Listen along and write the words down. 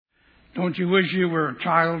Don't you wish you were a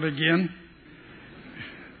child again?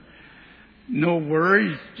 No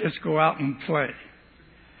worries, just go out and play.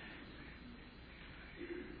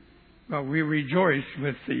 But we rejoice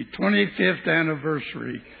with the 25th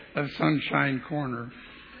anniversary of Sunshine Corner.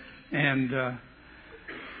 And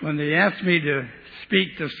when they asked me to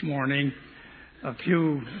speak this morning,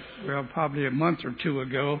 probably a month or two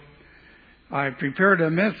ago, I prepared a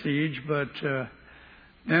message, but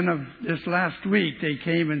then this last week they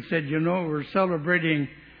came and said, we're celebrating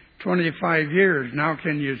 25 years. Now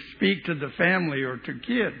can you speak to the family or to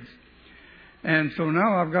kids? And so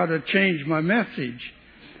now I've got to change my message.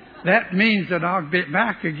 That means that I'll be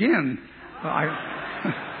back again.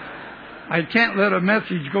 I can't let a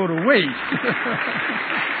message go to waste.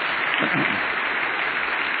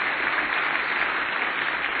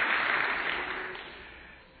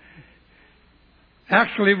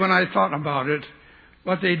 Actually, when I thought about it,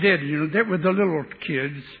 what they did, they were the little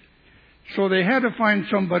kids. So they had to find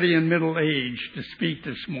somebody in middle age to speak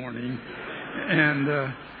this morning.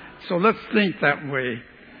 And so let's think that way.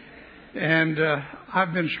 And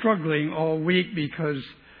I've been struggling all week because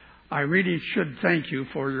I really should thank you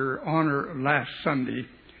for your honor last Sunday.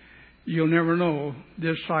 You'll never know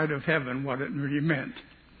this side of heaven what it really meant.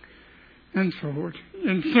 And so,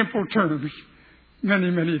 in simple terms, many,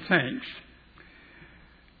 many thanks.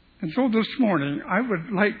 And so this morning, I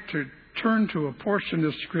would like to turn to a portion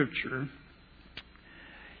of Scripture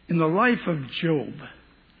in the life of Job.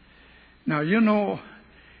 Now,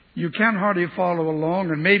 you can't hardly follow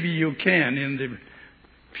along, and maybe you can in the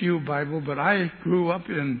Pew Bible, but I grew up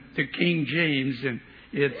in the King James, and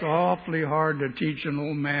it's awfully hard to teach an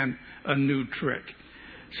old man a new trick.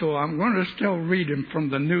 So I'm going to still read him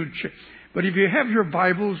from the New Trick. But if you have your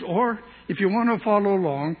Bibles, or if you want to follow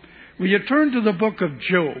along, will you turn to the book of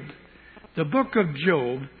Job? The book of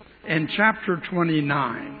Job and chapter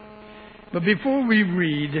 29. But before we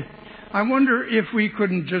read, I wonder if we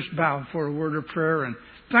couldn't just bow for a word of prayer and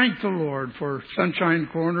thank the Lord for Sunshine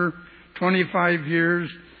Corner, 25 years.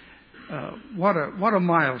 What a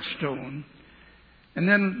milestone. And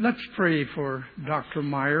then let's pray for Dr.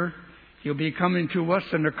 Meyer. He'll be coming to us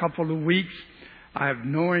in a couple of weeks. I've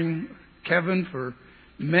known Kevin for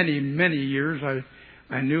many, many years.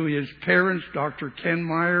 I knew his parents, Dr. Ken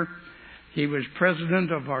Meyer. He was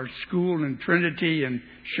president of our school in Trinity in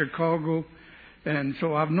Chicago. And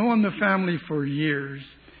so I've known the family for years.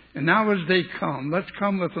 And now as they come, let's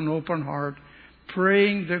come with an open heart,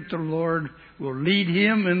 praying that the Lord will lead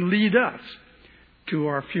him and lead us to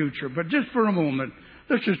our future. But just for a moment,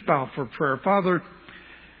 let's just bow for prayer. Father,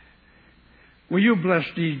 will you bless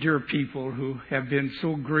these dear people who have been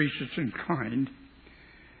so gracious and kind?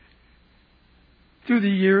 Through the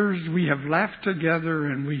years, we have laughed together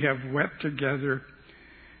and we have wept together.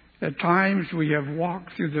 At times, we have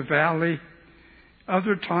walked through the valley.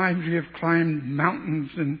 Other times, we have climbed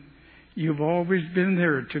mountains, and you've always been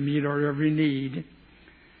there to meet our every need.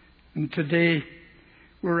 And today,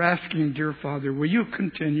 we're asking, dear Father, will you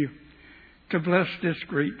continue to bless this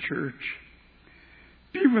great church?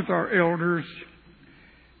 Be with our elders.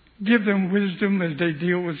 Give them wisdom as they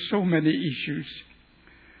deal with so many issues.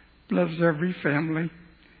 Bless every family,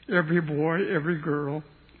 every boy, every girl.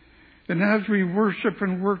 And as we worship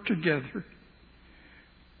and work together,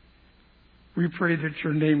 we pray that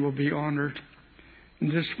your name will be honored. And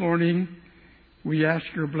this morning, we ask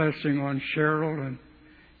your blessing on Cheryl and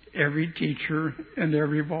every teacher and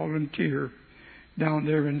every volunteer down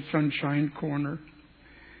there in Sunshine Corner.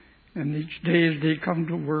 And each day as they come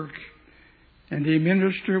to work and they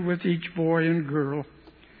minister with each boy and girl,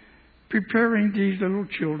 preparing these little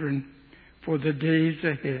children for the days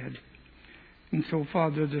ahead. And so,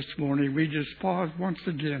 Father, this morning we just pause once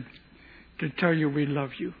again to tell you we love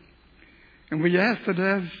you. And we ask that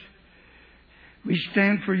as we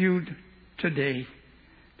stand for you today,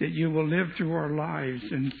 that you will live through our lives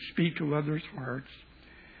and speak to others' hearts.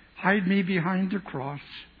 Hide me behind the cross.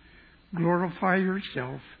 Glorify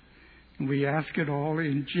yourself. And we ask it all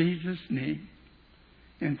in Jesus' name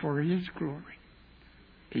and for his glory.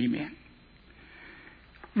 Amen.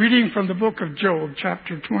 Reading from the book of Job,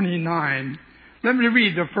 chapter 29. Let me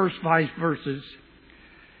read the first 5 verses.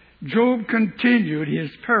 Job continued his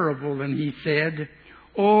parable, and he said,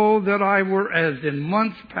 "Oh, that I were as in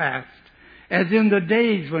months past, as in the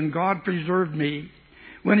days when God preserved me,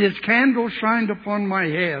 when his candle shined upon my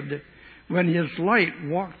head, when his light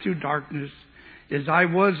walked through darkness, as I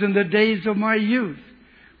was in the days of my youth,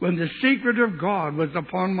 when the secret of God was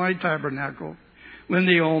upon my tabernacle, when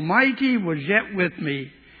the Almighty was yet with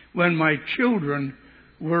me, when my children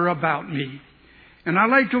were about me." And I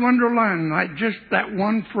like to underline just that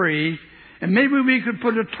one phrase, And maybe we could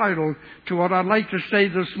put a title to what I'd like to say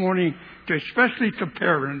this morning, especially to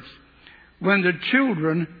parents, when the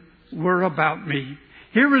children were about me.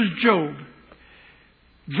 Here is Job.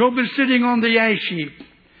 Job is sitting on the ash heap.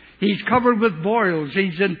 He's covered with boils.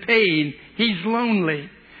 He's in pain. He's lonely.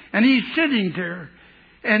 And he's sitting there.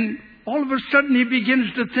 And all of a sudden he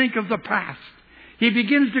begins to think of the past. He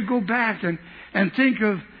begins to go back and think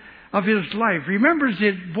of his life. Remembers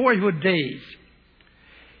his boyhood days.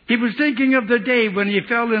 He was thinking of the day when he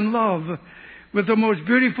fell in love with the most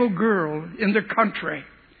beautiful girl in the country.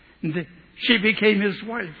 And she became his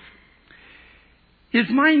wife. His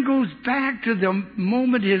mind goes back to the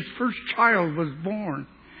moment his first child was born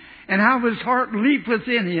and how his heart leaped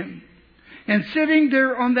within him. And sitting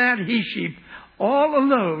there on that he sheep, all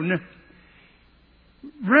alone,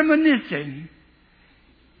 reminiscing,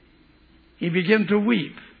 he began to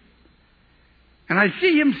weep. And I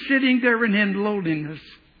see him sitting there in loneliness,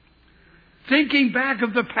 thinking back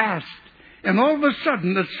of the past. And all of a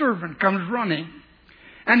sudden the servant comes running.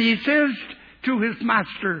 And he says to his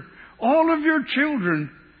master, all of your children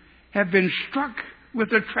have been struck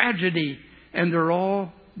with a tragedy and they're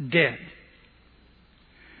all dead.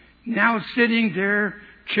 Now sitting there,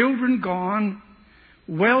 children gone,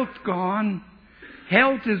 wealth gone,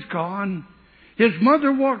 health is gone. His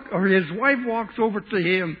wife walks over to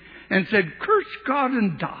him and said, curse God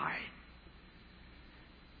and die.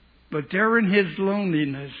 But there in his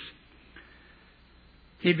loneliness,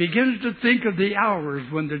 he begins to think of the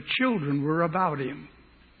hours when the children were about him.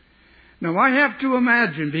 Now I have to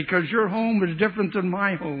imagine, because your home is different than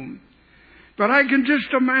my home, but I can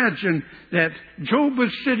just imagine that Job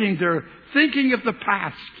was sitting there thinking of the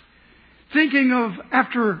past, thinking of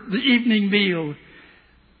after the evening meal,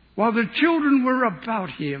 while the children were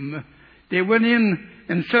about him. They went in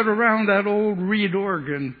and sat around that old reed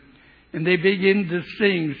organ, and they began to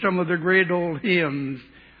sing some of the great old hymns,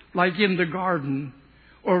 like In the Garden,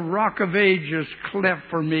 or Rock of Ages, cleft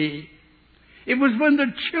for me. It was when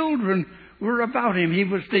the children were about him he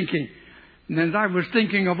was thinking. And as I was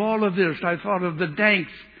thinking of all of this, I thought of the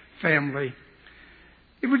Danks family.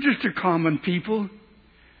 It was just a common people.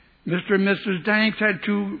 Mr. and Mrs. Danks had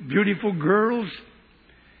two beautiful girls,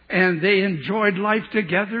 and they enjoyed life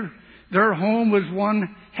together. Their home was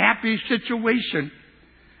one happy situation.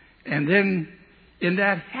 And then in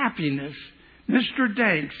that happiness, Mr.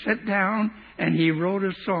 Danks sat down and he wrote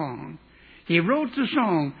a song. He wrote the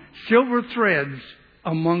song, Silver Threads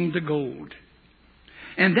Among the Gold.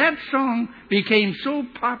 And that song became so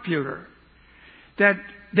popular that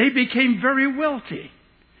they became very wealthy.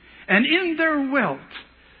 And in their wealth,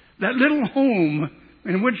 that little home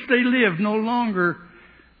in which they lived no longer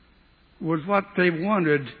was what they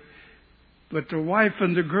wanted, but the wife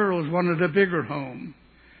and the girls wanted a bigger home.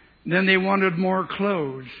 Then they wanted more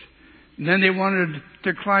clothes. And then they wanted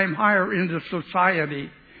to climb higher into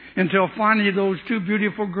society, until finally those two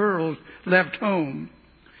beautiful girls left home.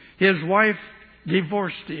 His wife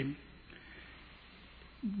divorced him.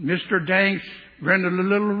 Mr. Danks rented a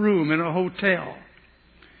little room in a hotel.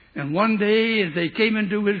 And one day as they came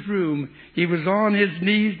into his room, he was on his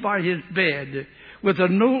knees by his bed with a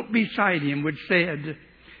note beside him which said,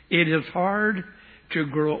 "It is hard to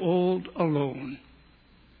grow old alone."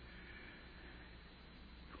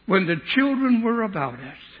 When the children were about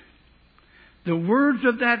us, the words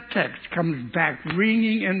of that text comes back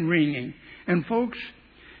ringing and ringing. And folks,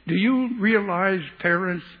 do you realize,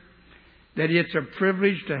 parents, that it's a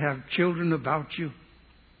privilege to have children about you?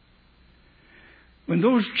 When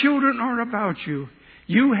those children are about you,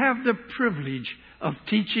 you have the privilege of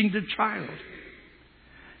teaching the child.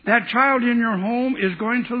 That child in your home is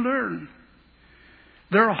going to learn.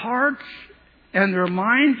 Their hearts and their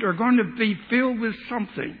minds are going to be filled with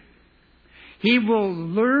something. He will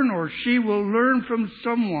learn, or she will learn from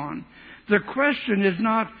someone. The question is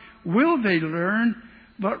not, will they learn,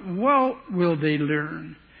 but what will they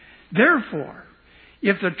learn? Therefore,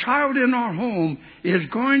 if the child in our home is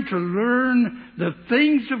going to learn the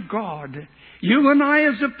things of God, you and I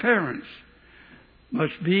as a parents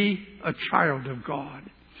must be a child of God.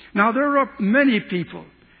 Now, there are many people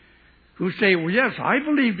who say, well, yes, I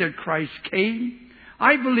believe that Christ came.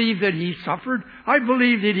 I believe that He suffered. I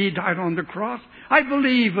believe that He died on the cross. I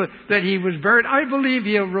believe that He was buried. I believe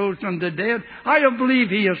He arose from the dead. I believe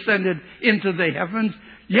He ascended into the heavens.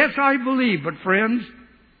 Yes, I believe. But friends,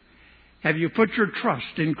 have you put your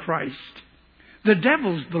trust in Christ? The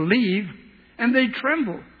devils believe and they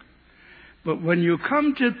tremble. But when you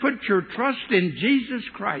come to put your trust in Jesus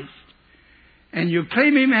Christ and you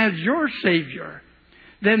claim Him as your Savior,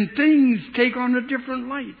 then things take on a different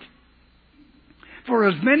light. For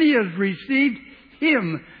as many as received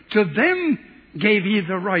him, to them gave he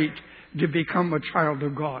the right to become a child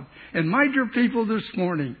of God. And my dear people, this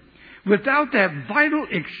morning, without that vital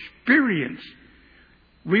experience,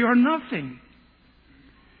 we are nothing.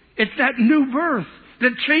 It's that new birth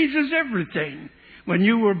that changes everything. When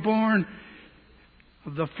you were born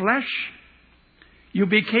of the flesh, you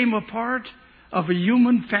became a part of a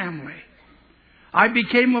human family. I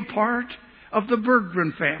became a part of the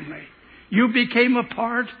Berggren family. You became a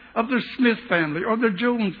part of the Smith family or the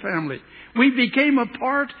Jones family. We became a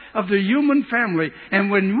part of the human family. And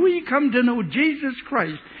when we come to know Jesus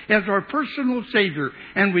Christ as our personal Savior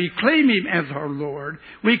and we claim Him as our Lord,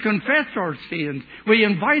 we confess our sins, we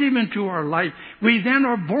invite Him into our life, we then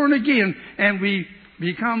are born again and we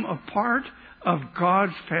become a part of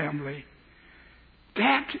God's family.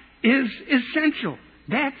 That is essential.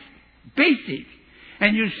 That's basic.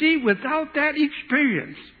 And you see, without that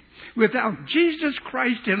experience, without Jesus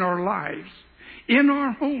Christ in our lives, in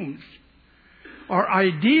our homes, our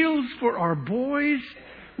ideals for our boys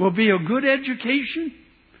will be a good education,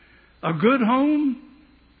 a good home,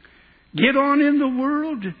 get on in the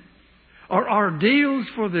world. Our ideals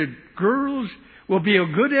for the girls will be a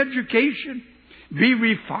good education, be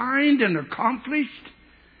refined and accomplished,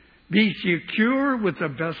 be secure with the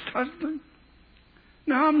best husband.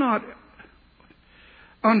 Now, I'm not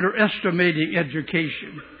underestimating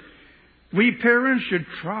education. We parents should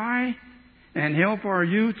try and help our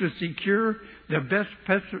youth to secure the best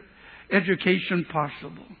education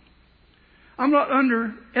possible. I'm not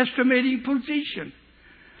underestimating position.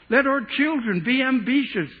 Let our children be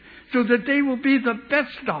ambitious so that they will be the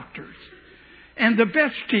best doctors and the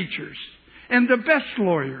best teachers and the best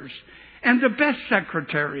lawyers and the best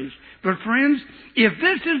secretaries. But friends, if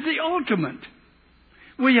this is the ultimate,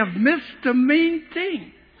 we have missed the main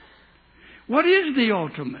thing. What is the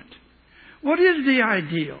ultimate? What is the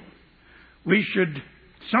ideal? We should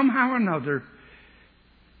somehow or another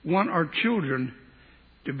want our children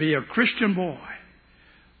to be a Christian boy,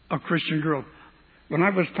 a Christian girl. When I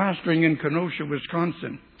was pastoring in Kenosha,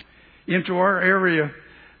 Wisconsin, into our area,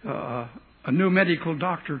 a new medical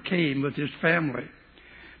doctor came with his family.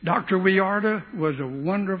 Dr. Wiarda was a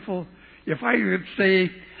wonderful, if I could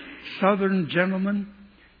say, Southern gentleman.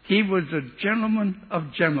 He was a gentleman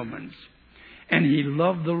of gentlemen. And he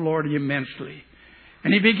loved the Lord immensely.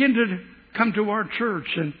 And he began to come to our church.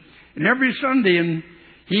 And every Sunday, and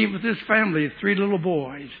he with his family, 3 little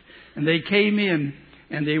boys. And they came in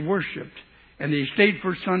and they worshiped. And they stayed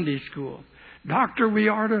for Sunday school. Dr.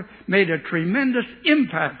 Wiarda made a tremendous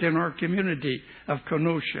impact in our community of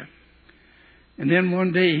Kenosha. And then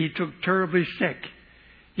one day he took terribly sick.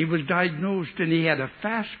 He was diagnosed and he had a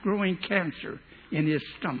fast-growing cancer in his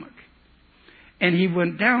stomach. And he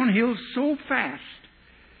went downhill so fast,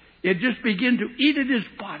 it just began to eat at his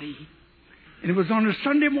body. And it was on a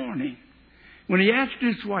Sunday morning when he asked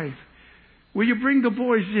his wife, "Will you bring the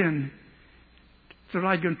boys in so that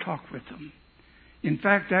I can talk with them?" In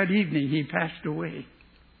fact, that evening he passed away.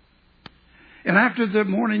 And after the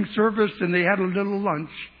morning service and they had a little lunch,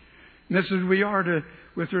 Mrs. Wiarda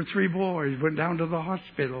with her 3 boys went down to the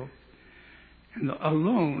hospital. And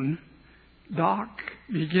alone, Doc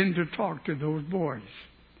began to talk to those boys.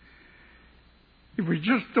 It was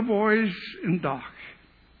just the boys and Doc.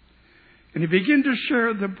 And he began to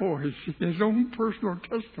share the boys his own personal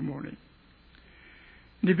testimony.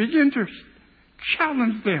 And he began to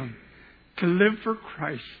challenge them to live for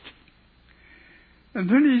Christ. And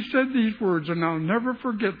then he said these words, and I'll never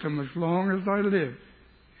forget them as long as I live.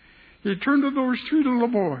 He turned to those 3 little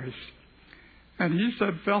boys and he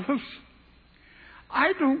said, "Fellas,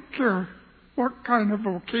 I don't care what kind of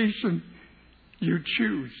vocation you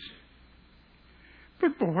choose.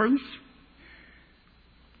 But boys,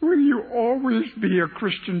 will you always be a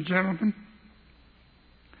Christian gentleman?"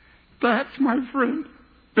 That's, my friend,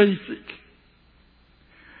 basic.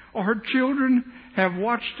 Our children have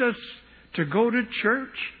watched us to go to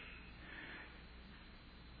church.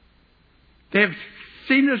 They have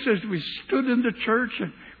seen us as we stood in the church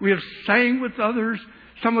and we have sang with others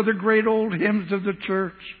some of the great old hymns of the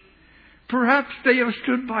church. Perhaps they have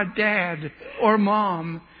stood by Dad or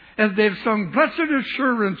Mom as they've sung, "Blessed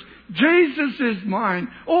Assurance, Jesus is mine.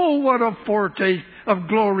 Oh, what a foretaste of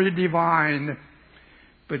glory divine."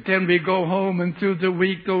 But then we go home and through the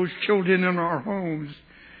week those children in our homes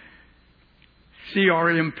see our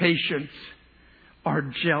impatience, our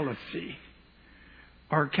jealousy,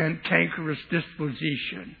 our cantankerous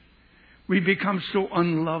disposition. We become so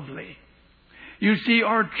unlovely. You see,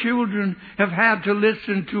 our children have had to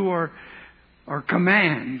listen to our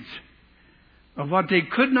commands of what they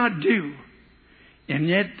could not do. And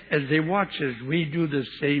yet, as they watch us, we do the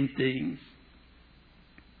same things.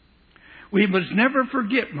 We must never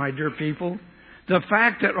forget, my dear people, the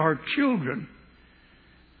fact that our children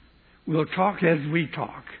will talk as we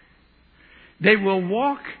talk. They will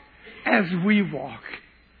walk as we walk.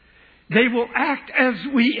 They will act as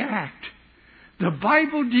we act. The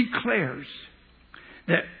Bible declares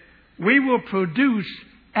that we will produce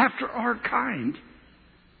after our kind.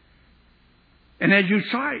 And as you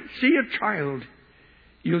see a child,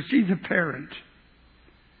 you'll see the parent.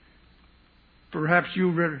 Perhaps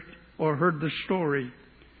you read or heard the story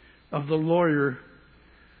of the lawyer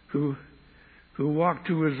who walked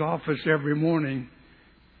to his office every morning.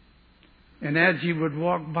 And as he would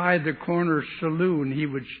walk by the corner saloon, he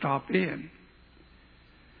would stop in.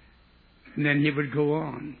 And then he would go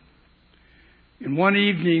on. And one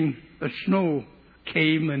evening, the snow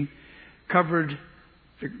came and covered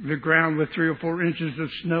the ground with 3 or 4 inches of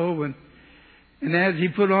snow. And as he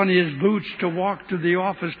put on his boots to walk to the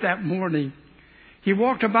office that morning, he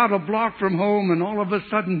walked about a block from home, and all of a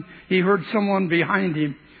sudden he heard someone behind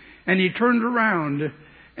him. And he turned around,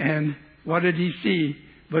 and what did he see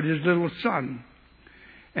but his little son?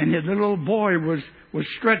 And his little boy was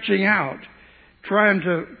stretching out, trying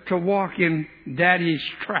to walk in Daddy's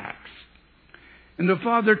tracks. And the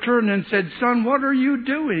father turned and said, "Son, what are you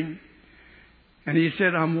doing?" And he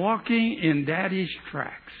said, "I'm walking in Daddy's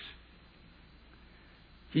tracks."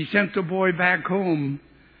 He sent the boy back home,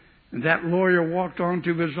 and that lawyer walked on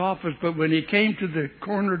to his office. But when he came to the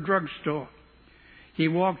corner drugstore, he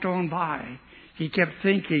walked on by. He kept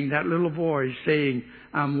thinking, that little boy, saying,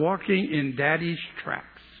 "I'm walking in Daddy's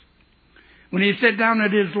tracks." When he sat down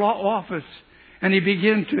at his law office and he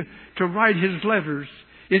began to write his letters,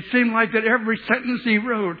 it seemed like that every sentence he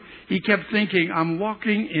wrote, he kept thinking, "I'm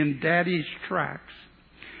walking in Daddy's tracks."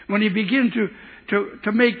 When he began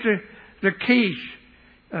to make the case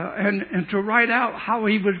and to write out how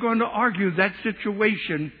he was going to argue that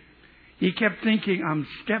situation, he kept thinking, "I'm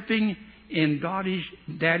stepping in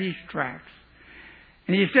Daddy's tracks."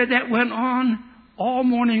 And he said that went on all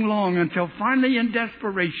morning long until finally, in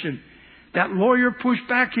desperation, that lawyer pushed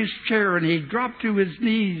back his chair and he dropped to his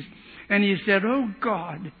knees and he said, "Oh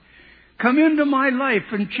God, come into my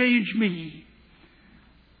life and change me.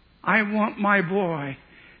 I want my boy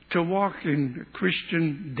to walk in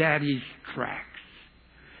Christian Daddy's tracks."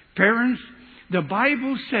 Parents, the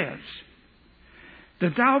Bible says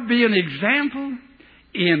that thou be an example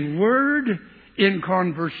in word, in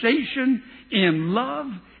conversation, in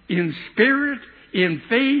love, in spirit, in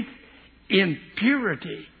faith, in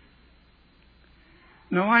purity.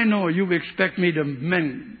 Now, I know you expect me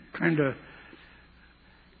to kind of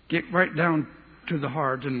get right down to the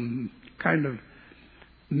heart and kind of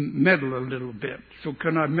meddle a little bit. So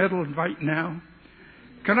can I meddle right now?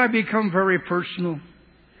 Can I become very personal?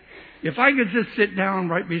 If I could just sit down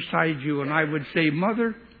right beside you and I would say,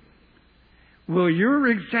 "Mother, will your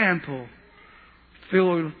example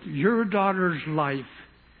fill your daughter's life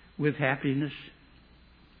with happiness?"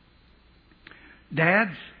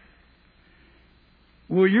 Dads,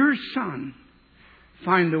 will your son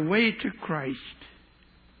find the way to Christ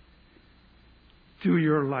through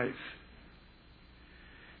your life?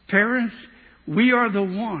 Parents, we are the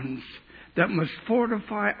ones that must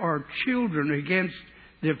fortify our children against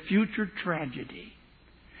the future tragedy.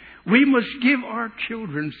 We must give our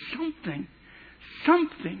children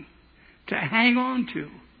something to hang on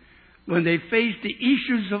to when they face the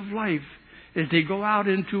issues of life as they go out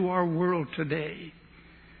into our world today.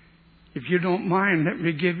 If you don't mind, let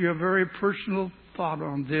me give you a very personal thought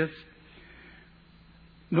on this.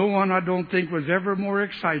 No one, I don't think, was ever more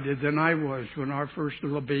excited than I was when our first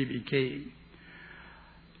little baby came.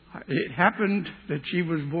 It happened that she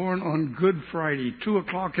was born on Good Friday, 2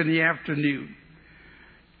 o'clock in the afternoon.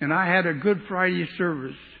 And I had a Good Friday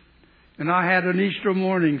service. And I had an Easter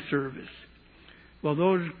morning service. Well,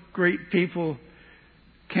 those great people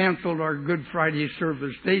canceled our Good Friday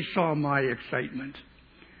service. They saw my excitement.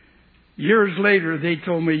 Years later, they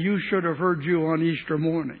told me, "You should have heard you on Easter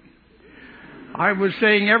morning." I was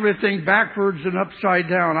saying everything backwards and upside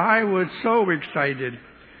down. I was so excited.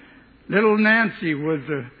 Little Nancy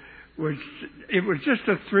it was just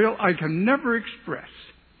a thrill I can never express.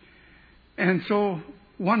 And so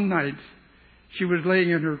one night, she was laying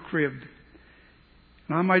in her crib.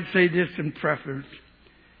 And I might say this in preface.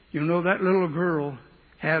 You know, that little girl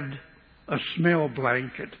had a smell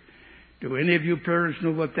blanket. Do any of you parents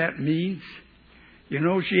know what that means? You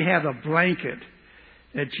know, she had a blanket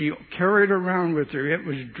that she carried around with her. It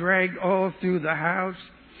was dragged all through the house.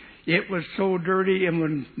 It was so dirty, and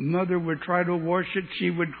when Mother would try to wash it,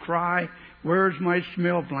 she would cry, "Where's my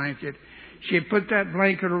smell blanket?" She put that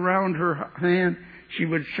blanket around her hand. She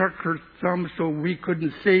would suck her thumb so we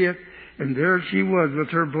couldn't see it. And there she was with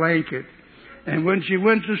her blanket. And when she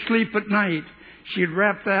went to sleep at night, she'd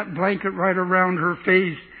wrap that blanket right around her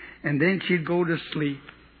face, and then she'd go to sleep.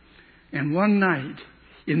 And one night,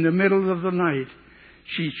 in the middle of the night,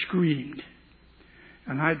 she screamed.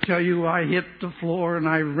 And I tell you, I hit the floor and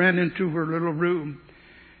I ran into her little room.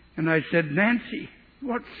 And I said, "Nancy,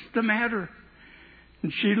 what's the matter?"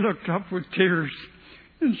 And she looked up with tears.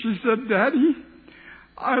 And she said, "Daddy,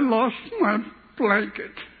 I lost my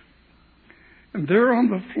blanket." And there on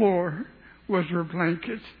the floor was her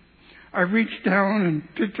blanket. I reached down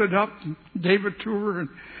and picked it up and gave it to her, and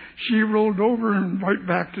she rolled over and right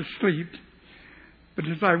back to sleep. But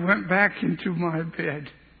as I went back into my bed,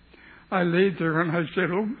 I laid there and I said,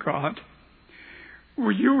 "Oh God,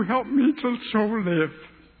 will you help me to so live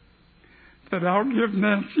that I'll give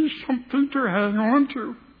Nancy something to hang on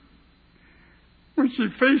to when she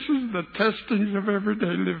faces the testings of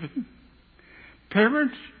everyday living."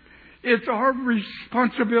 Parents, it's our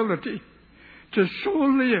responsibility to so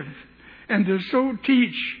live and to so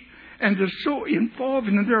teach and to so involve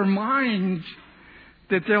in their minds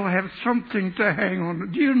that they'll have something to hang on to.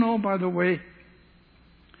 Do you know, by the way,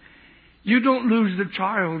 you don't lose the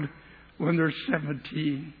child when they're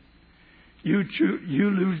 17. You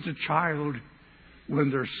lose the child when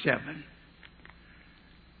they're 7.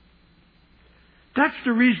 That's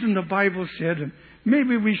the reason the Bible said, and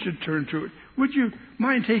maybe we should turn to it. Would you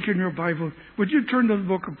mind taking your Bible? Would you turn to the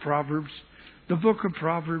book of Proverbs? The book of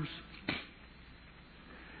Proverbs.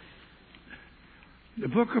 The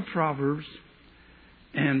book of Proverbs.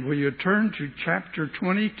 And will you turn to chapter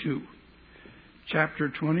 22? Chapter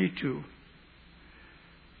 22.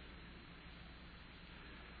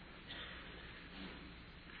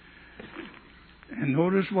 And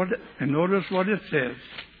notice what it says.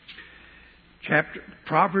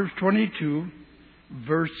 Proverbs 22,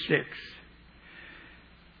 verse 6.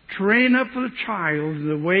 "Train up a child in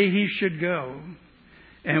the way he should go,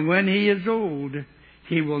 and when he is old,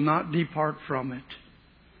 he will not depart from it."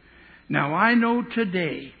 Now, I know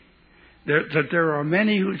today that there are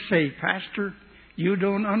many who say, "Pastor, you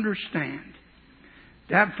don't understand.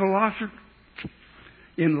 That philosophy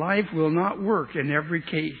in life will not work in every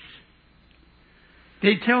case."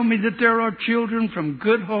 They tell me that there are children from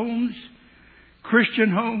good homes, Christian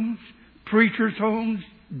homes, preachers' homes,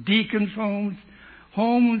 deacons' homes,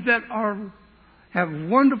 homes that have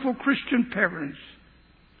wonderful Christian parents,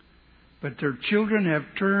 but their children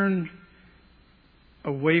have turned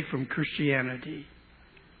away from Christianity.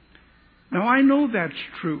 Now, I know that's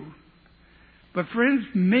true. But friends,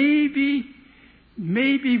 maybe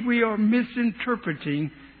we are misinterpreting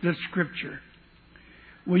the Scripture.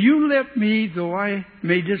 Will you let me, though I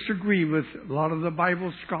may disagree with a lot of the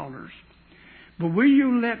Bible scholars, but will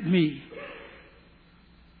you let me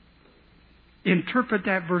interpret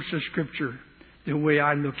that verse of Scripture the way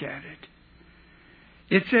I look at it?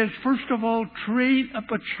 It says, first of all, train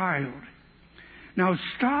up a child. Now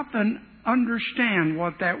stop and understand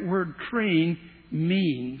what that word train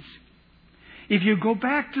means. If you go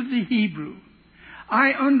back to the Hebrew,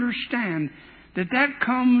 I understand that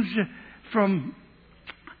comes from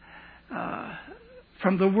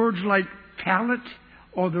the words like palate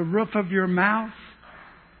or the roof of your mouth.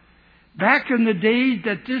 Back in the days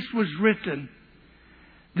that this was written,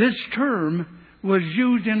 this term was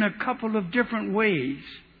used in a couple of different ways.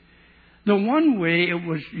 The one way it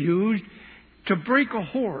was used to break a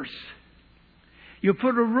horse. You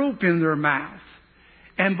put a rope in their mouth.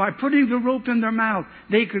 And by putting the rope in their mouth,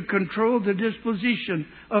 they could control the disposition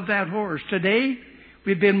of that horse. Today,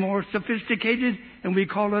 we've been more sophisticated and we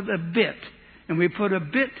call it a bit. And we put a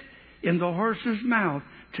bit in the horse's mouth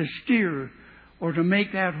to steer or to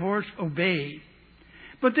make that horse obey.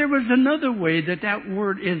 But there was another way that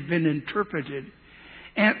word has been interpreted.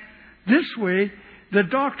 And this way, the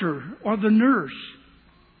doctor or the nurse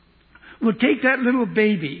would take that little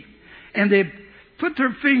baby and they put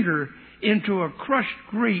their finger into a crushed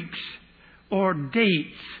grapes or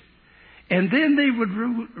dates. And then they would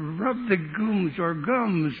rub the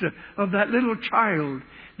gums of that little child.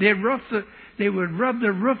 They would rub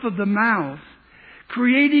the roof of the mouth,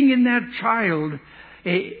 creating in that child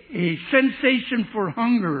a sensation for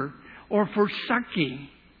hunger or for sucking.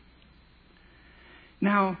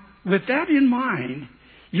 Now, with that in mind,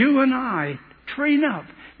 you and I train up.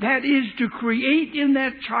 That is to create in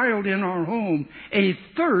that child in our home a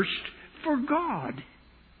thirst for God.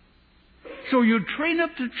 So you train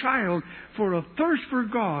up the child for a thirst for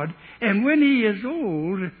God, and when he is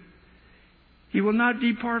old, he will not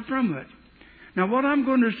depart from it. Now, what I'm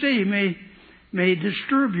going to say may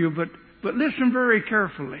disturb you, but listen very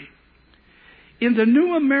carefully. In the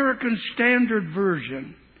New American Standard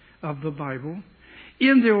Version of the Bible.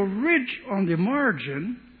 In the on the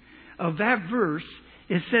margin of that verse,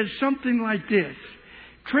 it says something like this: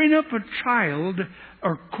 train up a child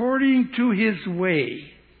according to his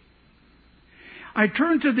way. I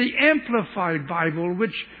turned to the Amplified Bible,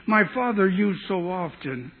 which my father used so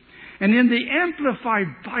often. And in the Amplified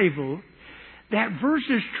Bible, that verse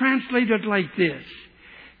is translated like this: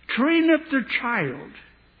 train up the child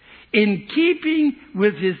in keeping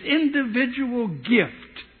with his individual gift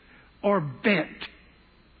or bent.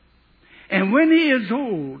 And when he is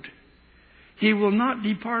old, he will not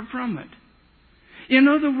depart from it. In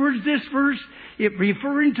other words, this verse is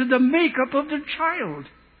referring to the makeup of the child.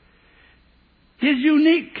 His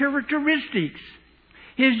unique characteristics,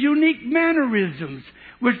 his unique mannerisms,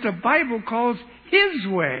 which the Bible calls his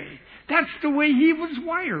way. That's the way he was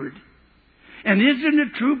wired. And isn't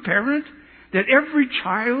it true, parent, that every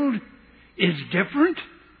child is different?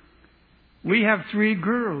 We have 3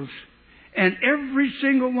 girls, and every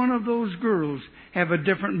single one of those girls have a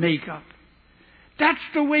different makeup. That's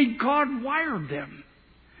the way God wired them.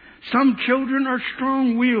 Some children are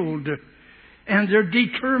strong-willed, and they're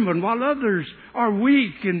determined, while others are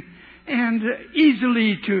weak and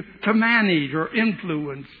easily to manage or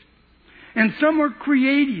influence. And some are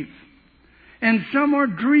creative, and some are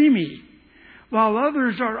dreamy, while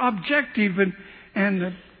others are objective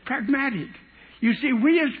and pragmatic. You see,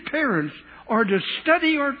 we as parents are to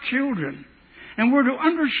study our children, and we're to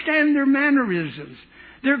understand their mannerisms,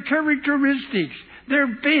 their characteristics, their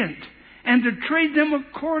bent, and to train them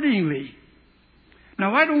accordingly.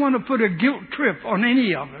 Now, I don't want to put a guilt trip on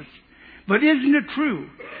any of us, but isn't it true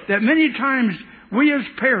that many times we as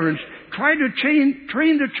parents try to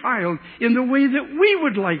train the child in the way that we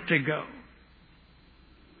would like to go?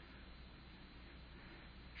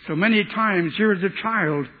 So many times, here's a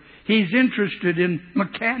child, he's interested in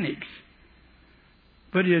mechanics,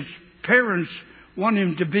 but his parents want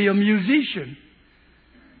him to be a musician.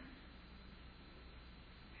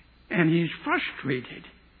 And he's frustrated.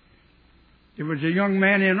 There was a young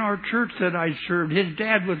man in our church that I served. His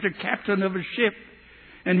dad was the captain of a ship.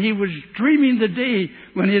 And he was dreaming the day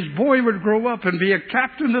when his boy would grow up and be a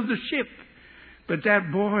captain of the ship. But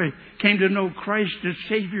that boy came to know Christ as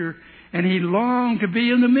Savior, and he longed to be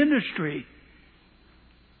in the ministry.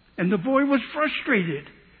 And the boy was frustrated.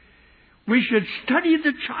 We should study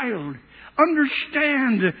the child,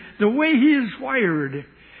 understand the way he is wired,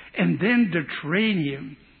 and then to train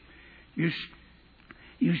him.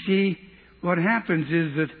 You see, what happens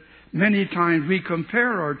is that many times we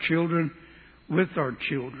compare our children with our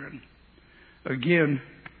children. Again,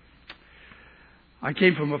 I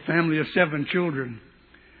came from a family of 7 children.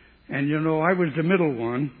 And you know, I was the middle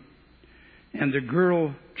one. And the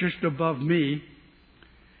girl just above me,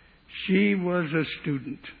 she was a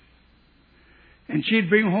student. And she'd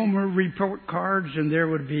bring home her report cards, and there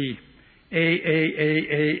would be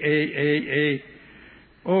A.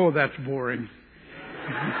 Oh, that's boring.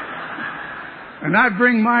 And I'd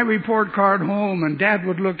bring my report card home, and Dad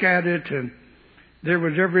would look at it, and there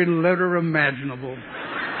was every letter imaginable.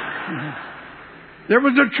 There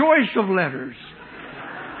was a choice of letters.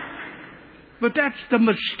 But that's the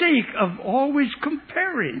mistake of always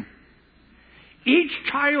comparing. Each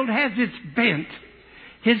child has its bent,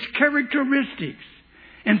 his characteristics.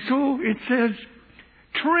 And so it says,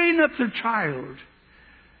 train up the child.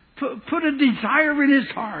 Put a desire in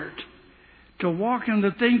his heart to walk in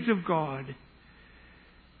the things of God.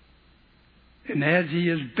 And as he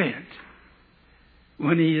is bent,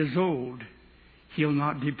 when he is old, he'll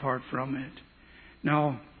not depart from it.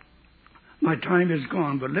 Now, my time is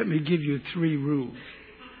gone, but let me give you 3 rules.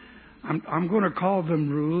 I'm going to call them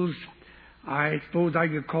rules. I suppose I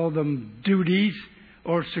could call them duties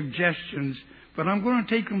or suggestions, but I'm going to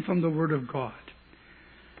take them from the Word of God.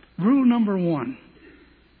 Rule number 1.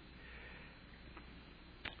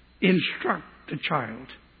 Instruct the child.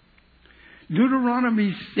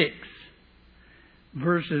 Deuteronomy 6,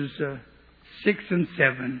 verses 6 and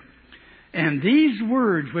 7. And these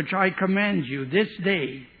words which I command you this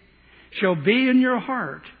day shall be in your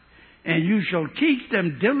heart, and you shall teach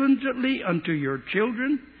them diligently unto your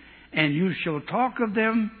children, and you shall talk of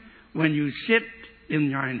them when you sit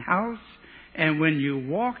in thine house, and when you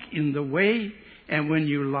walk in the way, and when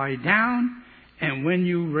you lie down, and when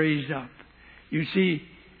you raise up. You see,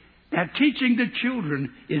 that teaching the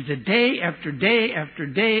children is a day after day after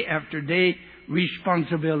day after day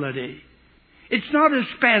responsibility. It's not a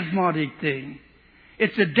spasmodic thing.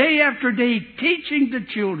 It's a day after day teaching the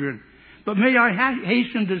children. But may I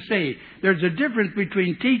hasten to say, there's a difference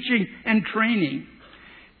between teaching and training.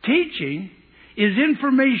 Teaching is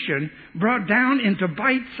information brought down into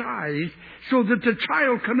bite size so that the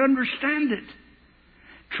child can understand it.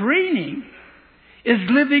 Training is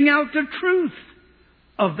living out the truth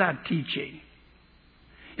of that teaching.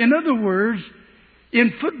 In other words,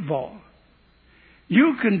 in football,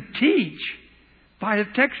 you can teach by a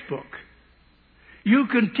textbook. You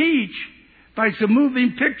can teach by some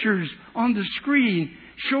moving pictures on the screen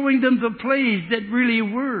showing them the plays that really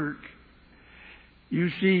work. You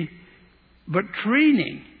see, but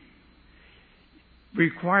training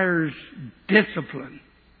requires discipline.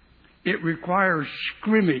 It requires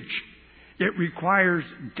scrimmage. It requires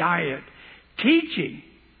diet. Teaching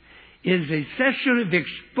is a session of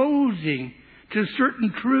exposing to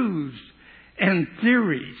certain truths and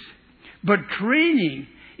theories. But training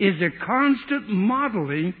is a constant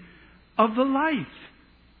modeling of the life.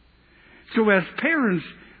 So as parents,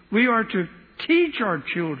 we are to teach our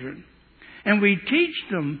children, and we teach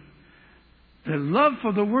them the love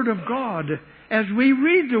for the Word of God as we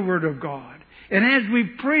read the Word of God. And as we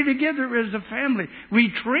pray together as a family,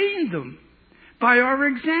 we train them by our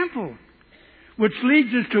example. Which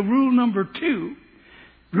leads us to rule number 2.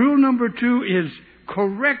 Rule number 2 is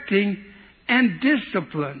correcting and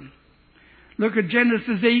discipline. Look at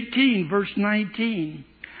Genesis 18, verse 19,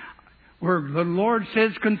 where the Lord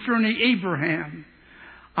says concerning Abraham,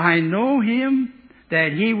 I know him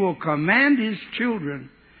that he will command his children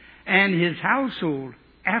and his household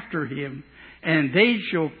after him, and they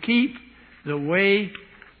shall keep the way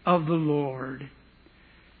of the Lord.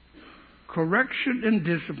 Correction and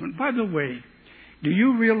discipline. By the way, do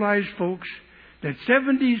you realize, folks, that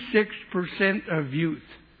 76% of youth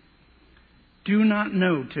do not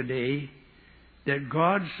know today that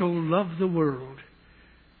God so loved the world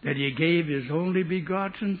that He gave His only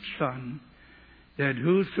begotten Son, that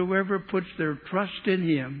whosoever puts their trust in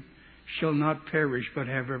Him shall not perish but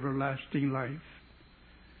have everlasting life.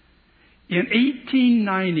 In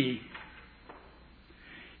 1890,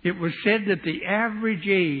 it was said that the average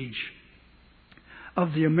age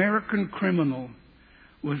of the American criminal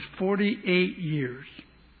was 48 years.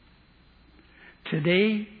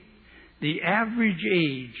 Today, the average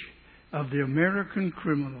age of the American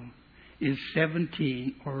criminal is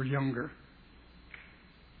 17 or younger.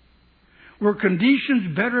 Were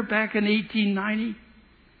conditions better back in 1890?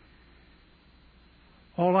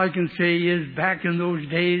 All I can say is, back in those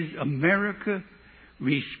days, America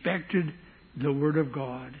respected the Word of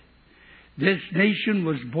God. This nation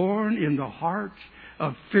was born in the hearts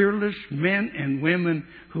of fearless men and women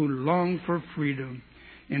who longed for freedom.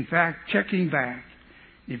 In fact, checking back,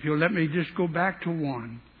 if you'll let me just go back to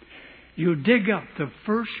one, you dig up the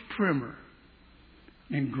first primer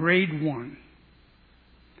in grade 1.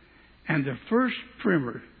 And the first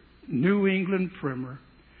primer, New England primer,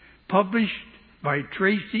 published by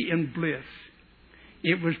Tracy and Bliss.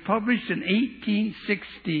 It was published in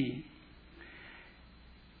 1816.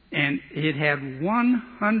 And it had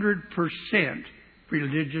 100%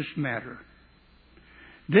 religious matter.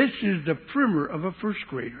 This is the primer of a first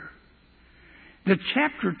grader. The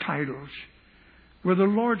chapter titles were the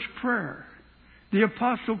Lord's Prayer, the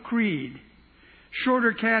Apostle Creed,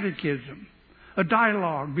 Shorter Catechism, a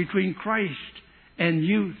dialogue between Christ and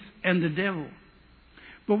youth and the devil.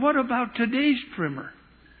 But what about today's primer?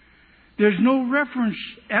 There's no reference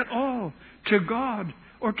at all to God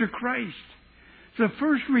or to Christ. The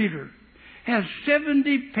first reader has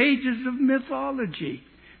 70 pages of mythology,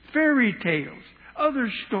 fairy tales, other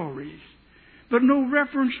stories, but no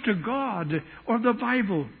reference to God or the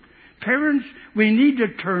Bible. Parents, we need to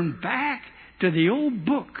turn back to the old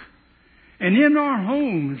book and in our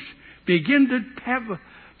homes begin to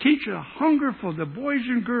teach a hunger for the boys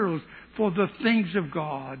and girls for the things of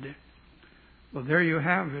God. Well, there you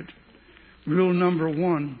have it. Rule number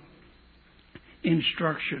 1,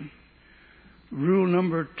 instruction. Rule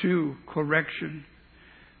number 2, correction.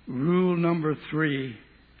 Rule number 3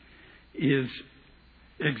 is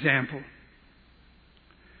example.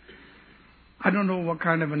 I don't know what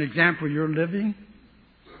kind of an example you're living.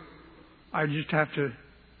 I just have to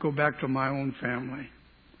go back to my own family.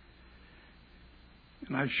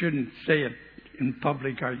 And I shouldn't say it in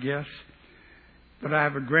public, I guess. But I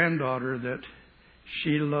have a granddaughter that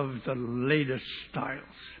she loves the latest styles.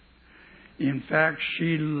 In fact,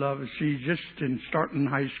 she's just starting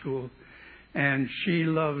high school, and she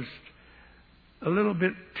loves a little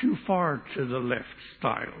bit too far to the left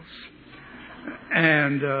styles.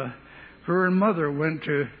 And her mother went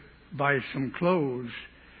to buy some clothes,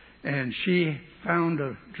 and she found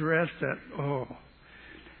a dress that,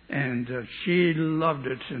 and she loved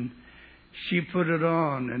it, and she put it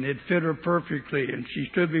on, and it fit her perfectly, and she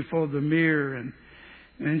stood before the mirror, and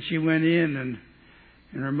then she went in, and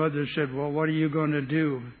And her mother said, well, what are you going to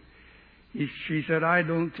do? She said, I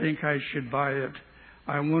don't think I should buy it.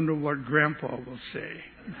 I wonder what Grandpa will say.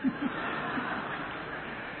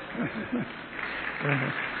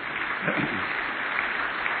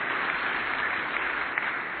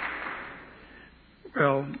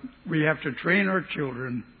 Well, we have to train our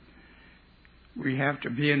children. We have to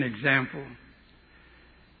be an example.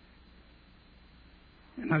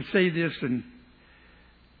 And I say this, and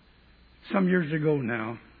some years ago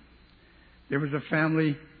now, there was a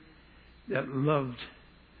family that loved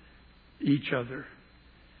each other.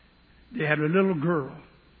 They had a little girl,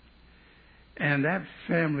 and that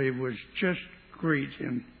family was just great,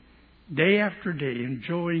 and day after day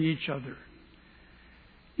enjoying each other.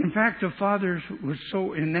 In fact, the father was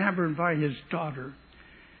so enamored by his daughter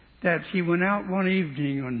that he went out one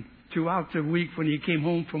evening and throughout the week when he came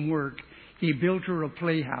home from work, he built her a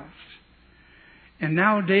playhouse. And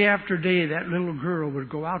now day after day, that little girl would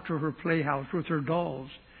go out to her playhouse with her dolls,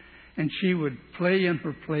 and she would play in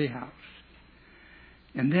her playhouse.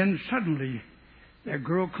 And then suddenly, that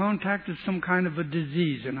girl contacted some kind of a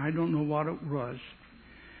disease, and I don't know what it was.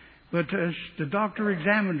 But as the doctor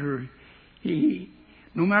examined her,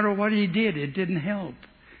 no matter what he did, it didn't help.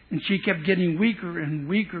 And she kept getting weaker and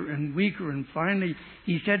weaker and weaker. And finally,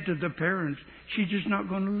 he said to the parents, she's just not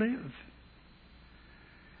going to live.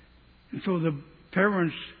 And so the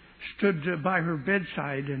parents stood by her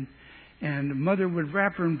bedside, and the mother would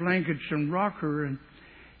wrap her in blankets and rock her.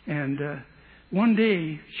 And one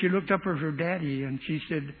day, she looked up at her daddy and she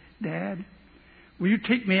said, Dad, will you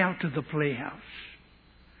take me out to the playhouse?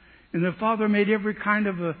 And the father made every kind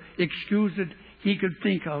of a excuse that he could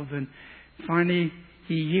think of. And finally,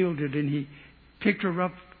 he yielded and he picked her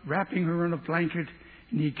up, wrapping her in a blanket,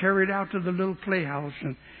 and he carried her out to the little playhouse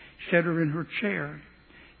and set her in her chair.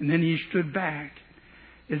 And then he stood back.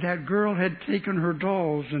 As that girl had taken her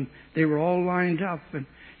dolls, and they were all lined up, and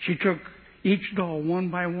she took each doll one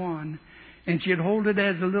by one, and she'd hold it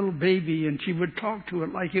as a little baby, and she would talk to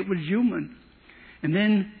it like it was human. And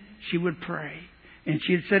then she would pray, and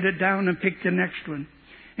she'd set it down and pick the next one.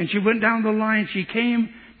 And she went down the line. She came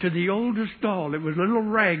to the oldest doll. It was a little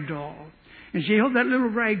rag doll. And she held that little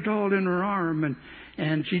rag doll in her arm,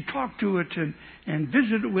 and she talked to it and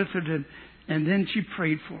visited with it, and then she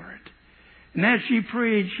prayed for it. And as she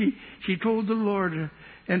prayed, she told the Lord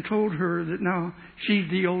and told her that now she's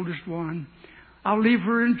the oldest one. I'll leave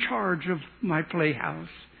her in charge of my playhouse.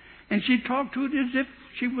 And she talked to it as if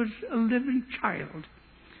she was a living child.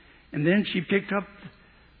 And then she picked up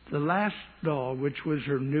the last doll, which was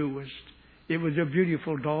her newest. It was a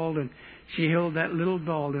beautiful doll, and she held that little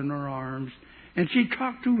doll in her arms. And she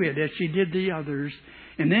talked to it as she did the others.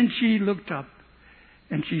 And then she looked up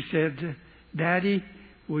and she said, Daddy,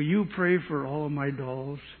 will you pray for all of my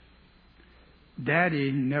dolls?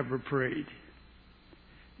 Daddy never prayed.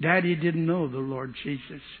 Daddy didn't know the Lord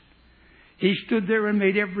Jesus. He stood there and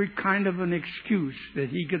made every kind of an excuse that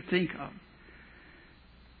he could think of.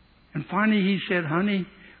 And finally he said, honey,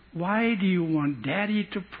 why do you want Daddy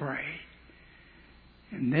to pray?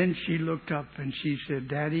 And then she looked up and she said,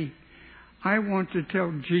 Daddy, I want to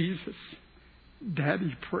tell Jesus,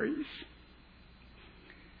 Daddy prays.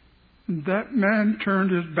 And that man turned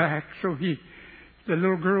his back so the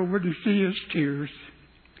little girl wouldn't see his tears.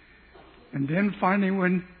 And then finally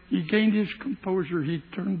when he gained his composure, he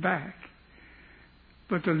turned back.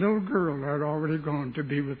 But the little girl had already gone to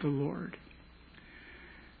be with the Lord.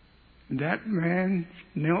 And that man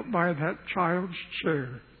knelt by that child's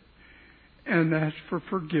chair and asked for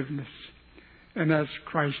forgiveness and asked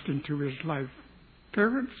Christ into his life.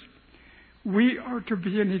 Parents, we are to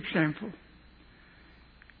be an example.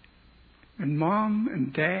 And Mom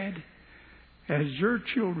and Dad, has your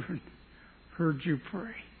children heard you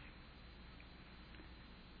pray?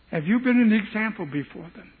 Have you been an example before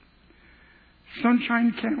them?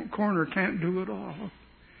 Sunshine Corner can't do it all.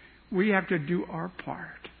 We have to do our part.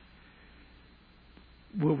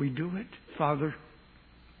 Will we do it? Father,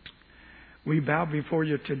 we bow before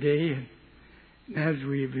you today, and as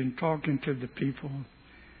we've been talking to the people,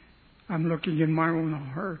 I'm looking in my own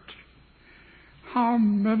heart. How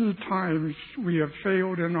many times we have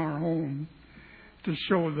failed in our home to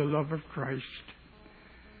show the love of Christ.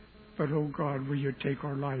 But, oh God, will you take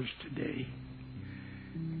our lives today?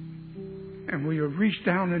 And will you reach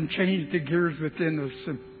down and change the gears within us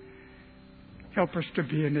and help us to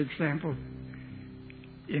be an example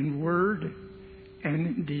in word and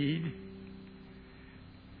in deed.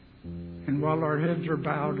 And while our heads are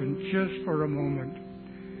bowed, and just for a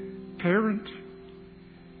moment, parent,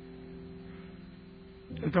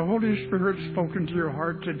 if the Holy Spirit's spoken to your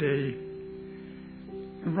heart today,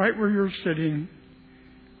 and right where you're sitting,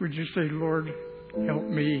 would you say, Lord, help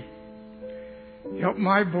me. Help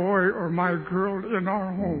my boy or my girl in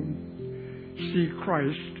our home see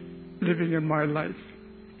Christ living in my life.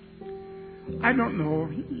 I don't know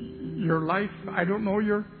your life. I don't know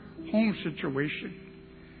your home situation.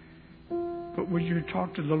 But would you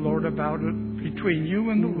talk to the Lord about it between you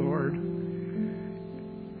and the Lord?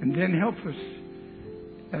 And then help us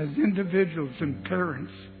as individuals and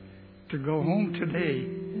parents to go home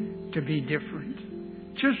today to be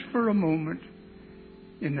different. Just for a moment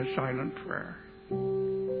in a silent prayer.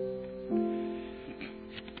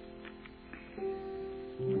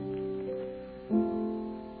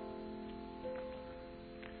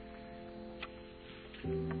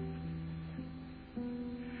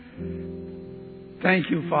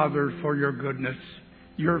 Thank you, Father, for your goodness,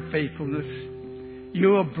 your faithfulness.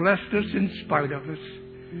 You have blessed us in spite of us.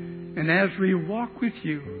 And as we walk with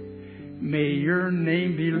you, may your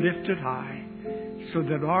name be lifted high so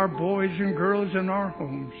that our boys and girls in our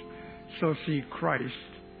homes shall see Christ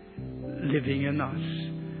living in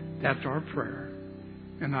us. That's our prayer.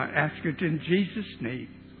 And I ask it in Jesus' name.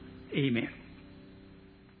 Amen.